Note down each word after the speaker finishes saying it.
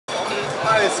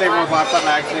Saber with Laptop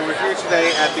Magazine. We're here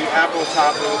today at the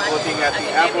Apotop booth looking at the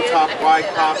Apotop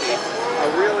Wi-Copy, a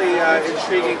really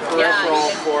intriguing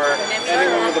peripheral for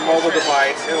anyone with a mobile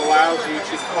device. It allows you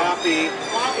to copy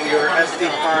your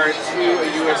SD card to a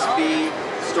USB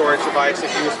storage device, a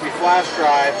USB flash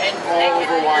drive, all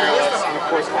over wireless, and of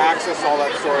course access all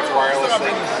that storage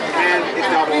wirelessly, and it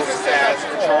doubles as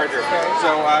a charger.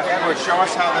 So Edward, show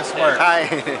us how this works. Hi.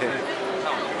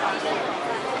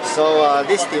 So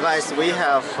this device we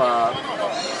have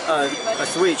a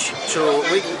switch to.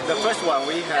 The first one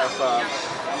we have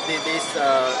this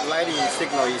lighting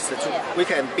signal is we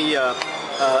can be a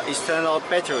external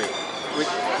battery.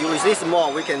 With this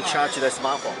mode we can charge the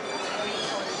smartphone.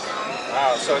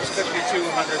 Wow, so it's 5,200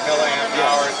 milliamp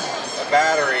hours of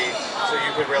battery, so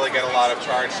you could really get a lot of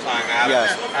charge time out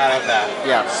of that.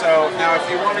 Yeah. So now if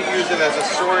you want to use it as a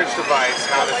storage device,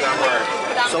 how does that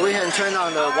work? So we can turn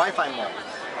on the Wi-Fi mode.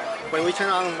 When we turn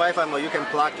on Wi-Fi mode, you can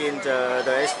plug in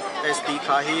the SD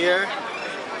card here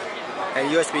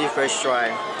and USB flash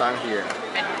drive down here.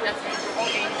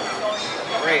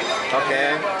 Great.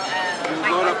 Okay. You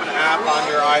load up an app on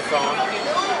your iPhone.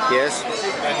 Yes.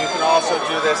 And you can also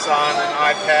do this on an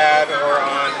iPad or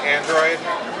on Android.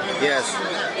 Yes.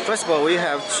 First of all, we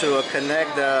have to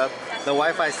connect the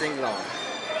Wi-Fi signal.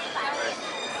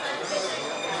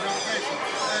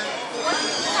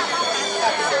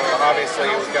 So obviously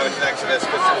we've got to connect to this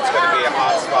because it's going to be a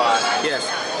hotspot. Yes.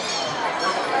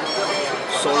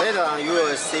 So later on you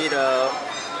will see the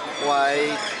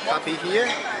Wi-Copy here.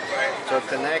 So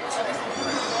connect.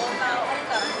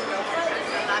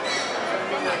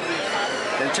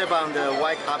 Then tap on the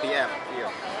Wi-Copy app here.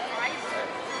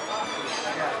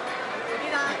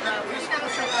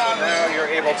 Now you're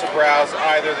able to browse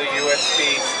either the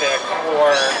USB stick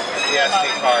or the SD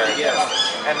card. Yes.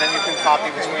 And then you can copy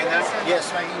between them?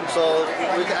 Yes. So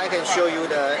I can show you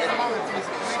the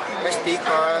SD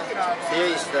card. Here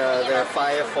is the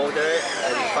file folder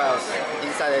and files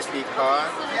inside the SD card.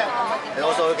 And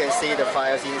also you can see the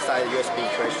files inside the USB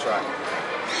flash drive.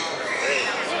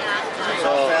 So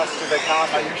how fast do they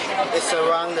copy? It's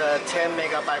around 10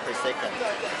 megabytes per second.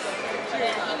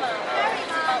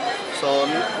 So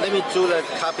let me do the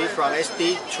copy from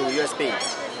SD to USB.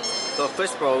 So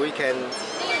first of all, we can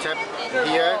tap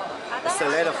here,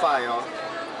 select the file,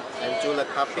 and do the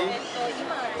copy. And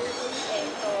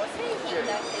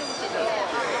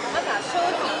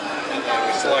then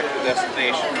we select the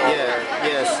destination folder. Yeah,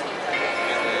 yes.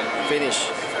 And then Finish.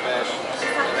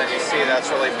 And then you see that's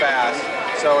really fast.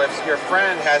 So if your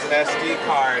friend has an SD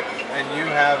card and you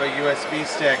have a USB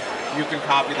stick, you can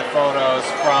copy the photos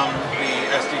from the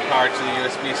SD card to the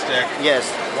USB stick. Yes.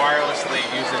 Wirelessly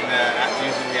using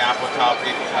the Apotop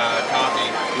Wi-Copy.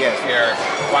 Yes. Here.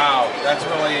 Wow, that's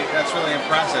really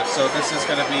impressive. So this is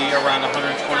going to be around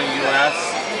 120 US.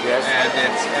 Yes. And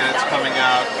it's coming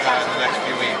out in the next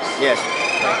few weeks. Yes.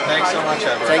 Thanks so much,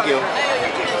 Edward. Thank you.